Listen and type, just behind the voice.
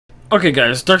Okay,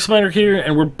 guys, Darksmiter here,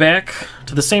 and we're back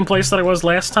to the same place that I was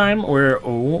last time, where,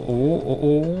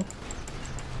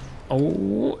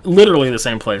 literally the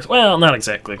same place. Well, not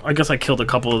exactly. I guess I killed a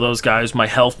couple of those guys. My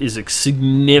health is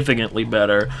significantly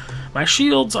better. My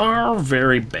shields are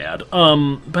very bad.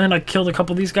 But I killed a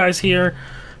couple of these guys here,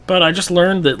 but I just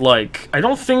learned that, like, I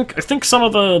think some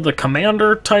of the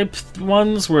commander type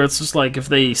ones, where it's just like, if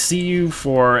they see you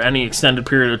for any extended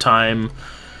period of time,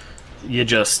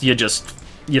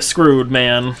 you screwed,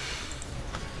 man.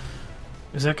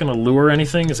 Is that gonna lure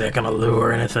anything? Is that gonna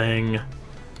lure anything?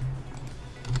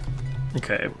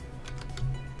 Okay.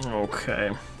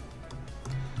 Okay.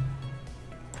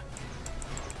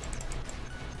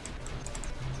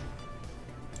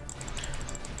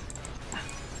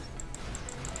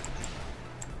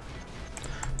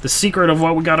 The secret of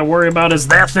what we gotta worry about is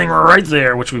that thing right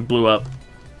there, which we blew up.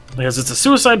 Because it's a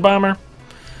suicide bomber,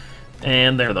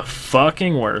 and they're the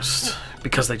fucking worst.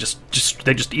 Because they just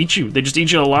eat you. They just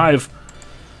eat you alive.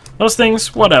 Those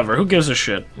things, whatever. Who gives a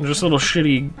shit? They're just little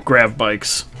shitty grav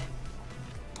bikes.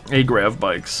 A-grav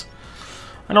bikes.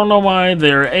 I don't know why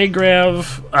they're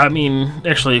A-grav. I mean,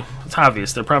 actually, it's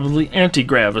obvious. They're probably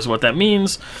anti-grav is what that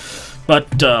means.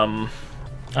 But, I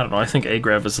don't know. I think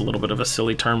A-grav is a little bit of a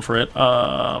silly term for it.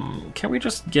 Can we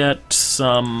just get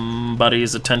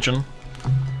somebody's attention?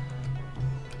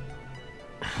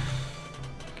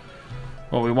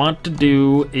 What we want to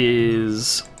do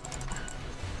is...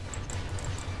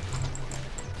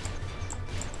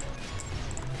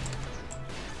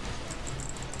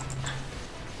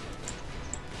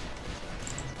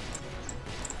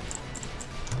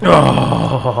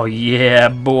 Oh, yeah,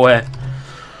 boy.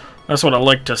 That's what I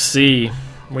like to see.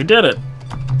 We did it.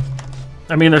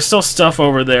 I mean, there's still stuff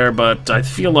over there, but I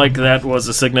feel like that was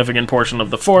a significant portion of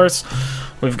the force.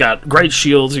 We've got great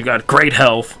shields, we've got great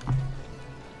health.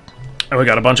 And we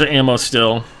got a bunch of ammo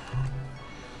still.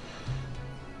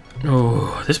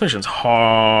 Oh, this mission's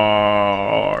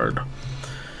hard.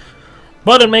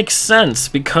 But it makes sense,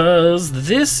 because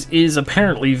this is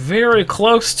apparently very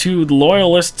close to the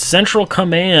Loyalist Central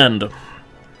Command.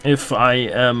 If I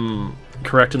am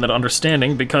correct in that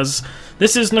understanding, because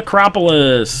this is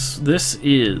Necropolis. This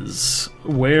is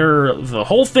where the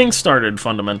whole thing started,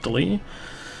 fundamentally.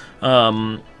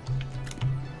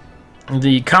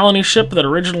 The colony ship that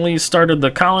originally started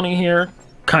the colony here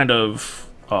kind of...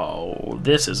 Oh,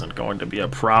 this isn't going to be a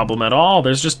problem at all.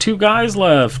 There's just 2 guys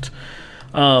left.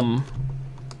 The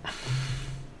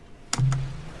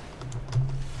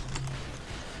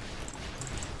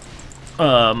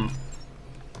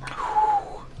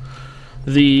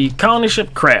colony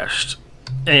ship crashed,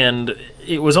 and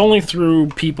it was only through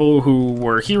people who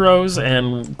were heroes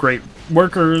and great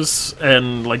workers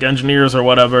and like engineers or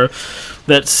whatever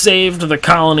that saved the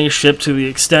colony ship to the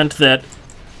extent that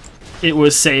it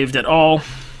was saved at all.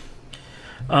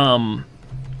 And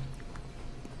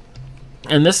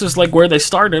this is like where they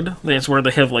started. It's where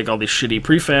they have like all these shitty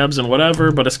prefabs and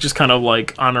whatever, but it's just kind of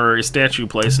like honorary statue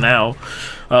place now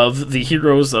of the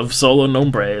heroes of Solo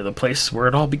Nombre, the place where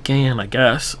it all began, I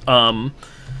guess.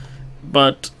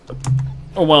 But,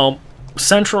 well,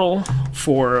 Central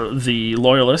for the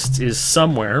Loyalists is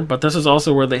somewhere, but this is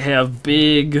also where they have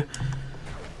big,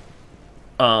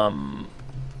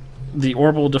 the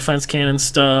orbital defense cannon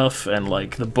stuff, and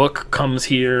like the book comes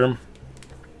here.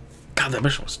 God, that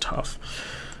mission was tough.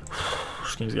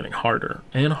 This game's getting harder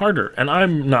and harder, and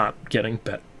I'm not getting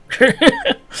better.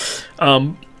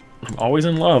 I'm always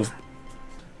in love.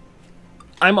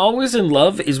 I'm always in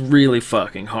love is really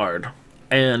fucking hard,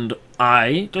 and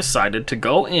I decided to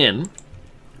go in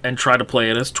and try to play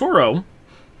it as Toro,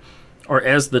 or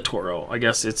as the Toro. I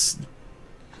guess it's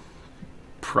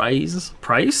Prices?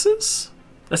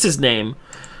 That's his name,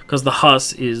 because the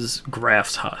Huss is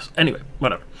Graf's Huss. Anyway,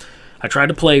 whatever. I tried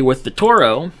to play with the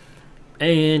Toro,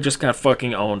 and just got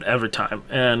fucking owned every time,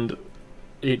 and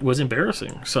it was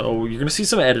embarrassing. So you're going to see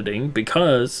some editing,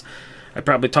 because I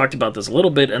probably talked about this a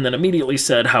little bit, and then immediately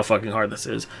said how fucking hard this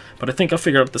is. But I think I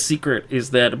figured out the secret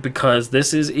is that because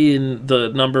this is in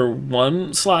the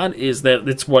 #1 slot, is that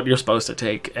it's what you're supposed to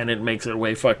take, and it makes it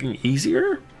way fucking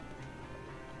easier.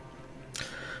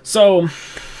 So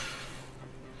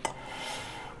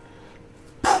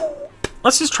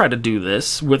let's just try to do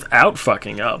this without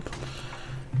fucking up.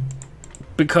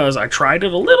 Because I tried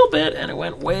it a little bit and it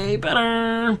went way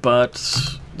better,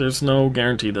 but there's no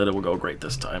guarantee that it will go great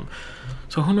this time.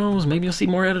 So who knows, maybe you'll see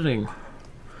more editing.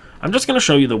 I'm just going to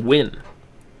show you the win.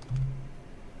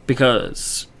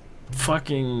 Because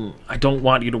fucking, I don't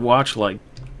want you to watch like,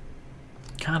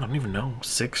 God, I don't even know,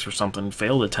 6 or something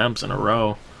failed attempts in a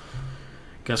row.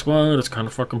 Guess what? It's kind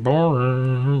of fucking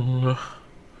boring.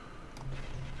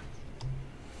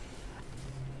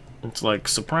 It's like,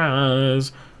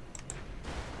 surprise.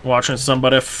 Watching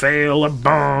somebody fail a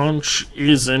bunch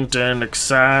isn't an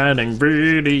exciting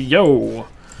video.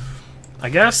 I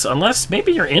guess, unless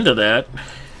maybe you're into that.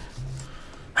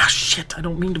 Ah, shit, I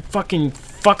don't mean to fucking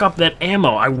fuck up that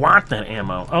ammo. I want that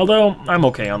ammo. Although, I'm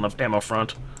okay on the ammo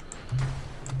front.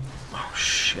 Oh,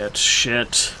 shit,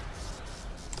 shit.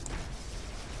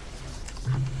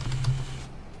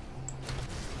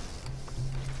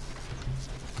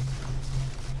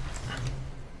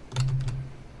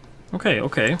 Okay,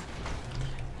 okay.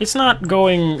 It's not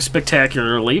going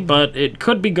spectacularly, but it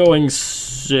could be going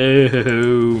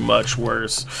so much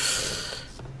worse.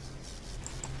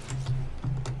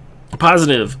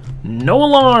 Positive, no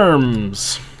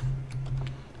alarms.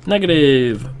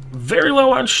 Negative, very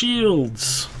low on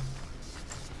shields.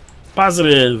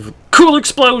 Positive, cool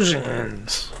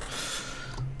explosions.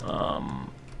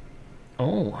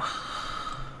 Oh.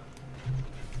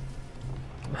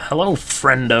 Hello,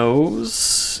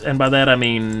 friendos. And by that I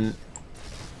mean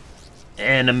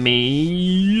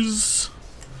enemies.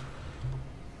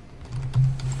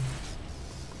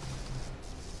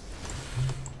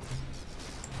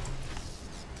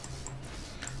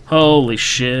 Holy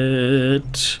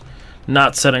shit.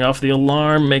 Not setting off the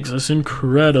alarm makes this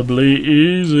incredibly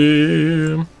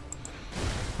easy.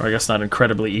 Or I guess not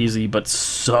incredibly easy, but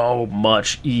so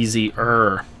much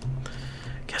easier.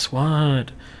 Guess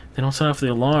what? They don't set off the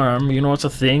alarm. You know what's a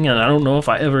thing? And I don't know if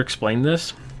I ever explained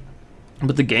this,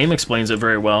 but the game explains it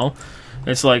very well.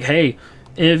 It's like, hey,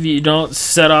 if you don't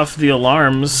set off the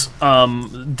alarms,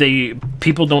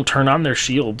 people don't turn on their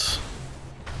shields.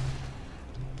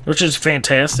 Which is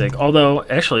fantastic. Although,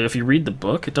 actually, if you read the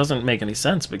book, it doesn't make any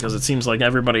sense, because it seems like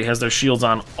everybody has their shields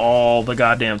on all the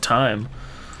goddamn time.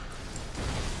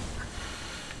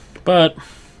 But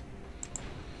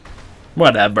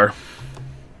whatever.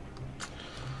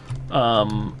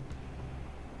 And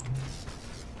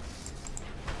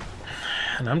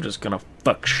I'm just gonna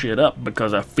fuck shit up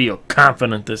because I feel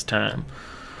confident this time.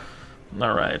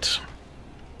 Alright.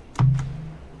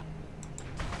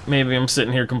 Maybe I'm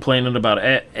sitting here complaining about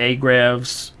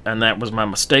A-grabs, and that was my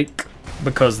mistake,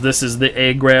 because this is the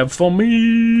A-grab for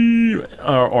me.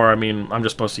 Or, I mean, I'm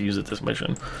just supposed to use it this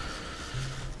mission.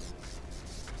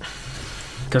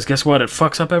 Because guess what? It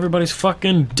fucks up everybody's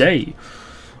fucking day.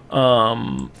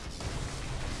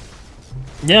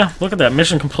 Yeah, look at that.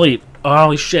 Mission complete.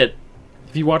 Holy shit.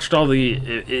 If you watched all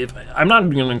the... I'm not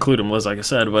going to include them, Liz, like I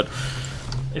said, but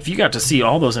if you got to see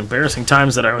all those embarrassing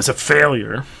times that I was a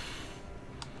failure,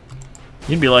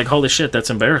 you'd be like, holy shit, that's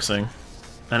embarrassing.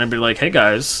 And I'd be like, hey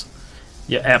guys,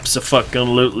 you're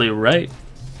abso-fucking-lutely right.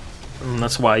 And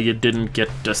that's why you didn't get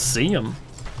to see them.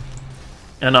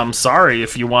 And I'm sorry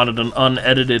if you wanted an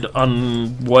unedited,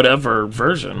 whatever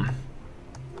version.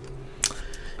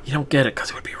 You don't get it because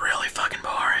it would be really fucking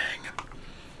boring.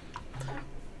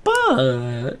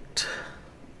 But...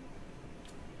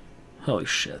 holy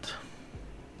shit.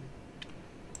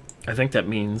 I think that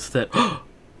means that...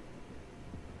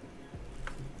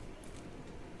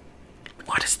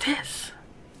 what is this?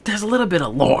 There's a little bit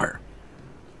of lore.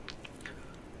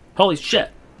 Holy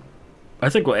shit. I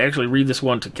think we'll actually read this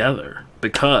one together,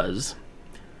 because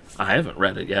I haven't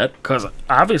read it yet, because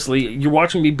obviously you're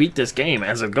watching me beat this game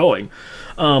as it's going.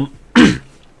 A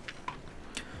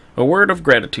word of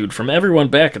gratitude from everyone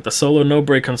back at the Solo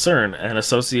Nobre Concern and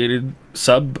associated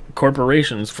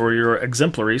sub-corporations for your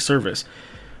exemplary service.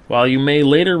 While you may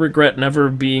later regret never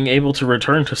being able to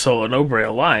return to Solo Nobre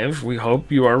alive, we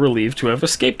hope you are relieved to have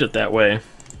escaped it that way.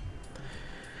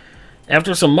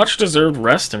 After some much-deserved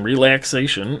rest and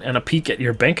relaxation and a peek at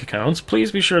your bank accounts,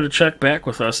 please be sure to check back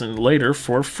with us later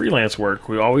for freelance work.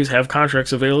 We always have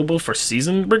contracts available for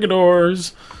seasoned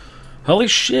brigadors. Holy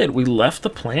shit, we left the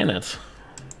planet.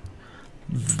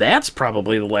 That's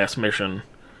probably the last mission.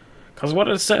 Because what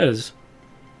it says...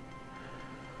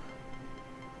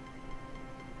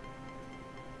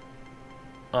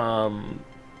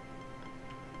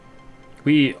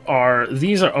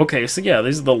 these are, okay, so yeah,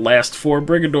 these are the last 4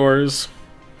 Brigadors.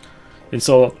 And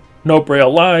so, Nobre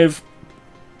alive.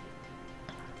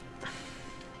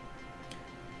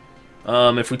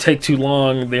 If we take too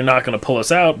long, they're not going to pull us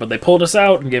out, but they pulled us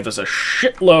out and gave us a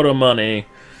shitload of money.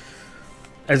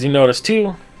 As you notice,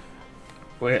 too,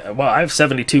 well, I have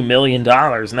 $72 million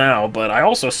now, but I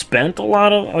also spent a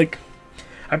lot of, like,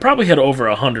 I probably had over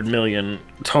 $100 million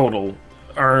total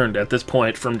earned at this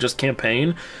point from just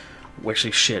campaign.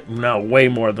 Actually, shit, no, way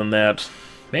more than that.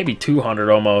 Maybe 200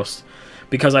 almost.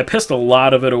 Because I pissed a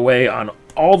lot of it away on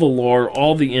all the lore,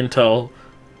 all the intel,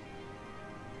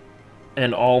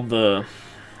 and all the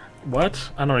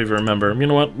What? I don't even remember. You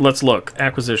know what? Let's look.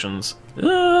 Acquisitions.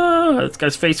 Ah, this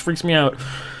guy's face freaks me out.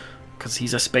 Because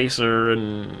he's a spacer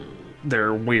and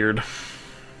they're weird.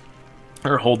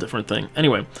 They're a whole different thing.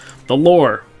 Anyway, the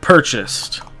lore,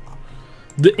 purchased.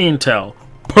 The intel,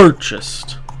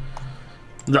 purchased.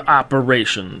 The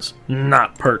operations,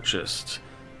 not purchased.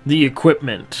 The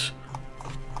equipment,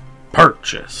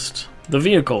 purchased. The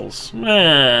vehicles,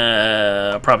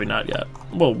 probably not yet.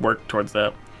 We'll work towards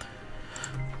that.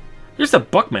 Here's the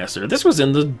Buckmaster. This was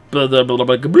in the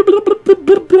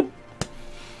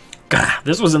God,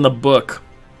 this was in the book.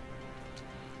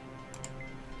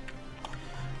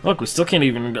 Look, we still can't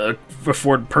even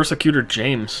afford Persecutor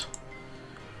James.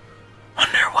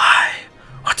 Wonder why?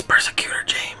 What's Persecutor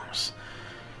James?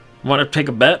 Want to take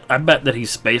a bet? I bet that he's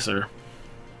Spacer.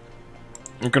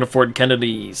 You can afford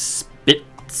Kennedy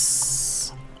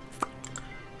Spitz.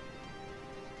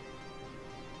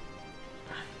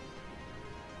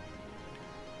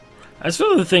 That's the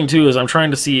other thing too, is I'm trying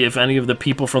to see if any of the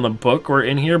people from the book were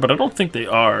in here, but I don't think they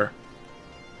are.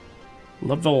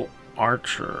 Level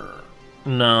Archer.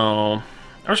 No.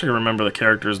 I wish I could remember the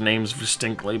characters' names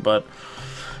distinctly, but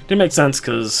it didn't make sense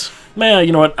because, man,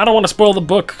 you know what? I don't want to spoil the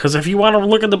book, because if you want to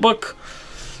look at the book,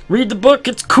 read the book.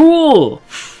 It's cool.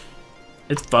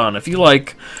 It's fun. If you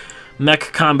like mech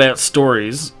combat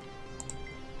stories,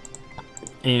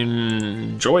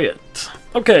 enjoy it.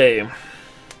 Okay.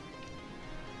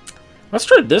 Let's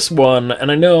try this one,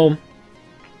 and I know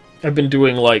I've been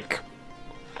doing, like,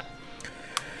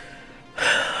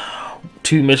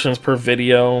 2 missions per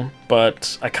video,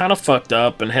 but I kind of fucked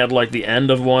up and had, like, the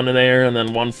end of one in there, and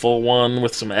then one full one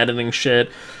with some editing shit,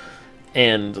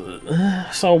 and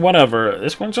so whatever.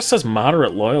 This one just says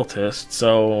moderate loyalist,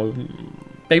 so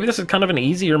maybe this is kind of an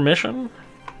easier mission?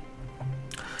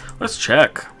 Let's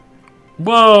check.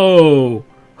 Whoa!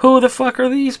 Who the fuck are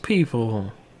these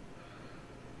people?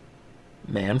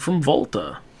 Man from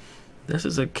Volta. This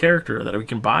is a character that we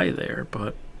can buy there,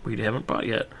 but we haven't bought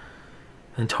yet.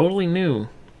 And totally new.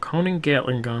 Coning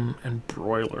Gatling gun and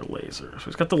broiler laser. So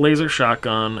he's got the laser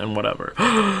shotgun and whatever.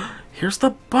 Here's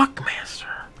the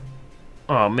Buckmaster.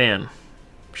 Oh man,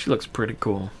 she looks pretty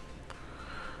cool.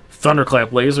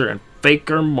 Thunderclap laser and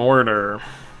Faker mortar.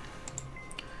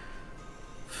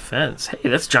 Fence. Hey,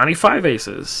 that's Johnny Five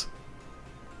Aces.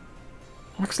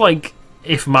 Looks like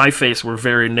if my face were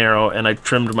very narrow and I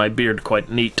trimmed my beard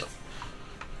quite neat.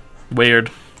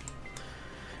 Weird.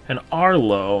 And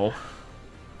Arlo.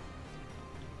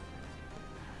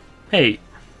 Hey.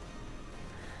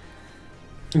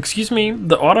 Excuse me,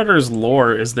 the Auditor's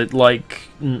lore is that, like,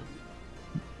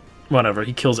 whatever,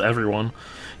 he kills everyone.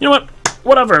 You know what?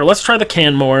 Whatever, let's try the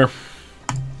Canmore.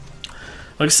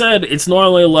 Like I said, it's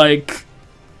normally like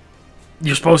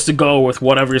you're supposed to go with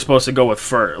whatever you're supposed to go with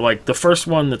first. Like, the first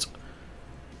one that's...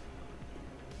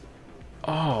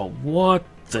 Oh, what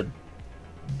the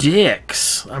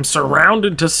dicks. I'm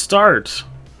surrounded to start.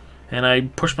 And I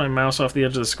pushed my mouse off the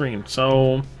edge of the screen.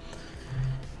 So,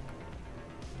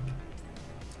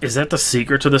 is that the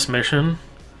secret to this mission?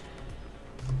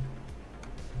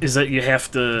 Is that you have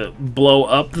to blow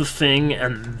up the thing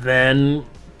and then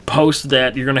post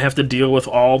that you're going to have to deal with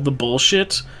all the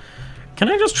bullshit? Can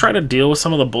I just try to deal with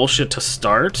some of the bullshit to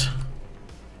start?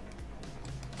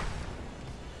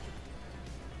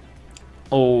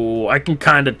 Oh, I can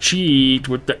kind of cheat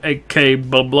with the AK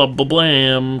blah blah blah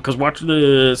blam, because watch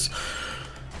this.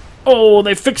 Oh,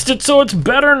 they fixed it so it's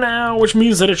better now, which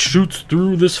means that it shoots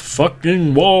through this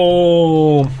fucking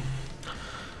wall.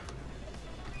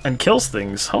 And kills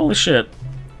things. Holy shit.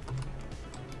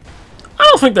 I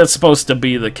don't think that's supposed to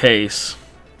be the case.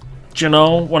 Do you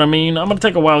know what I mean? I'm gonna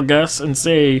take a wild guess and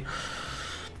say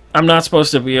I'm not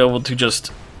supposed to be able to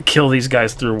just kill these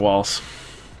guys through walls.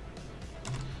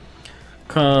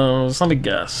 Cause, let me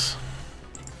guess.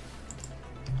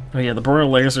 Oh yeah, the broiler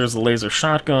laser is the laser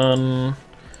shotgun.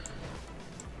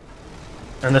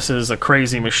 And this is a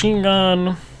crazy machine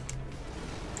gun.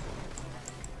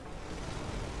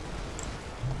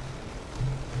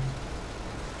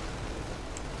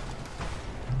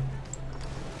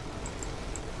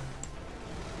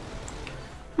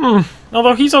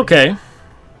 Although he's okay.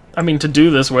 I mean, to do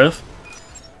this with.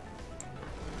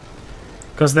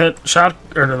 Because that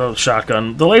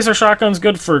shotgun, the laser shotgun's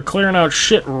good for clearing out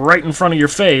shit right in front of your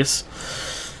face.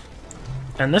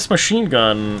 And this machine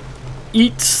gun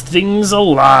eats things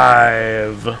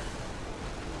alive.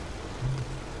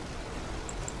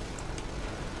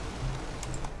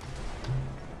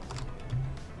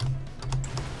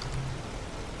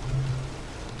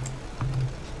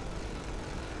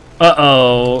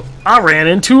 Uh-oh, I ran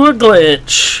into a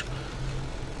glitch.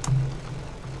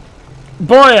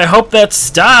 Boy, I hope that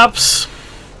stops.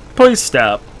 Please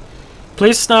stop.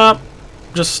 Please stop.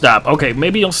 Just stop. Okay,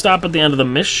 maybe you'll stop at the end of the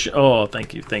mission. Oh,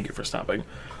 thank you. Thank you for stopping.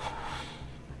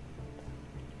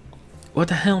 What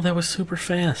the hell? That was super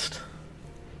fast.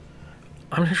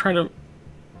 I'm just trying to...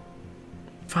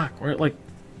 Fuck, we're like...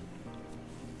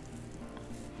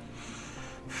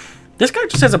 This guy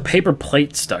just has a paper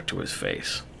plate stuck to his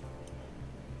face.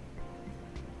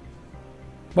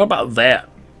 What about that?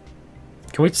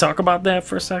 Can we talk about that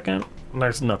for a second?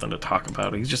 There's nothing to talk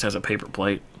about. He just has a paper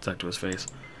plate stuck to his face.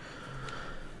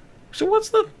 So what's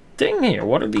the thing here?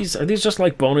 What are these? Are these just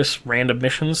like bonus random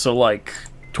missions? So like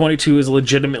 22 is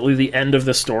legitimately the end of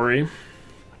the story.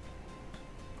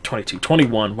 22,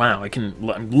 21. Wow,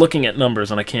 I'm looking at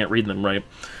numbers and I can't read them right.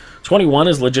 21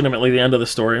 is legitimately the end of the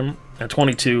story. And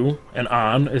 22 and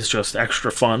on is just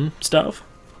extra fun stuff.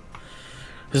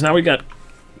 Because now we got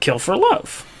Kill for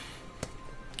Love.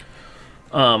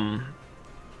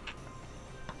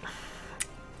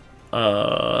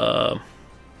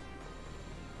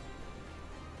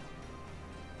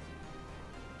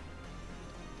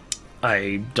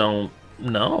 I don't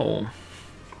know.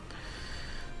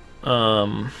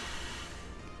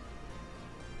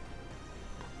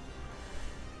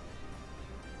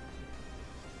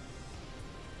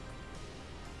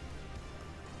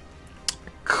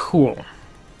 Cool.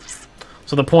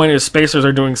 So the point is, spacers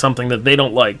are doing something that they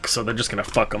don't like, so they're just gonna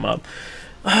fuck them up.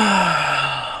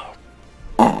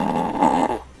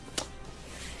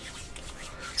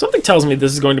 Something tells me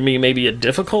this is going to be maybe a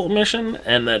difficult mission,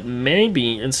 and that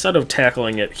maybe, instead of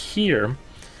tackling it here,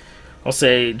 I'll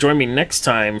say, join me next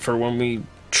time for when we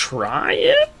try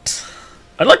it?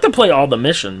 I'd like to play all the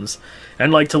missions,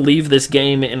 and like to leave this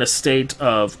game in a state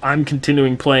of, I'm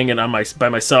continuing playing it on by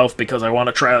myself because I want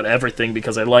to try out everything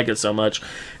because I like it so much,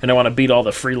 and I want to beat all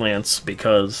the freelance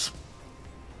because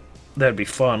that'd be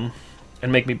fun,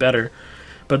 and make me better,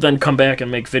 but then come back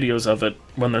and make videos of it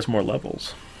when there's more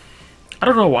levels. I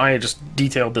don't know why I just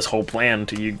detailed this whole plan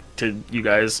to you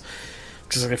guys,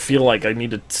 because I feel like I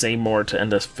need to say more to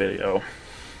end this video.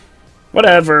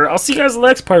 Whatever, I'll see you guys in the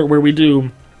next part where we do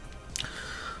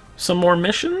some more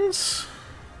missions.